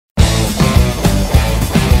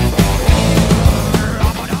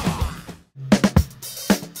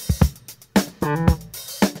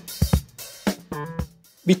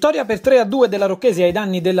Vittoria per 3-2 della Rocchese ai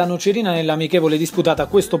danni della Nocerina nell'amichevole disputata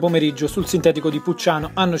questo pomeriggio sul sintetico di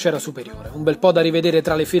Pucciano a Nocera Superiore. Un bel po' da rivedere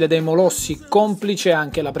tra le file dei molossi, complice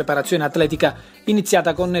anche la preparazione atletica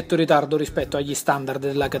iniziata con netto ritardo rispetto agli standard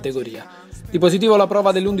della categoria. Di positivo la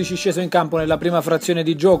prova dell'11 sceso in campo nella prima frazione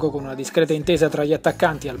di gioco con una discreta intesa tra gli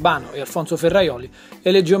attaccanti Albano e Alfonso Ferraioli e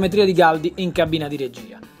le geometrie di Galdi in cabina di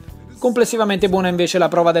regia. Complessivamente buona invece la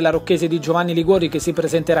prova della Rocchese di Giovanni Liguori che si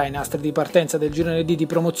presenterà ai nastri di partenza del girone D di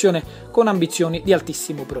promozione con ambizioni di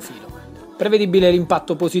altissimo profilo. Prevedibile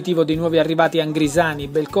l'impatto positivo dei nuovi arrivati Angrisani,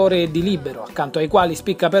 Belcore e Di Libero, accanto ai quali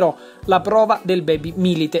spicca però la prova del baby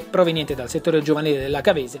Milite proveniente dal settore giovanile della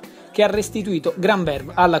Cavese che ha restituito gran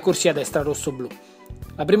verve alla corsia destra rossoblù.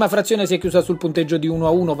 La prima frazione si è chiusa sul punteggio di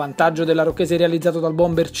 1-1, vantaggio della Rocchese realizzato dal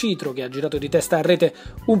buon Bercitro che ha girato di testa a rete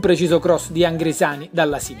un preciso cross di Angrisani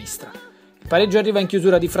dalla sinistra. Il pareggio arriva in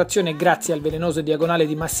chiusura di frazione grazie al velenoso diagonale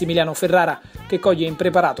di Massimiliano Ferrara che coglie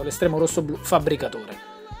impreparato l'estremo rossoblù fabbricatore.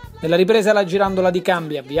 Nella ripresa la girandola di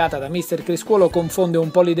cambi avviata da mister Criscuolo confonde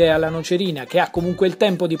un po' l'idea alla Nocerina che ha comunque il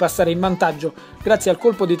tempo di passare in vantaggio grazie al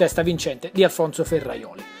colpo di testa vincente di Alfonso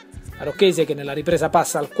Ferraioli. La Rocchese, che nella ripresa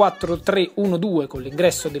passa al 4-3-1-2 con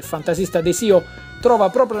l'ingresso del fantasista Desio, trova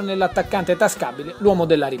proprio nell'attaccante tascabile l'uomo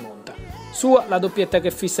della rimonta. Sua la doppietta che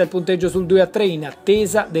fissa il punteggio sul 2-3 in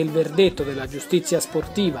attesa del verdetto della giustizia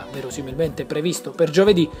sportiva, verosimilmente previsto per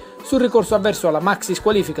giovedì, sul ricorso avverso alla maxi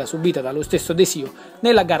squalifica subita dallo stesso Desio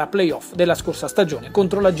nella gara playoff della scorsa stagione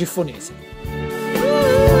contro la Giffonese.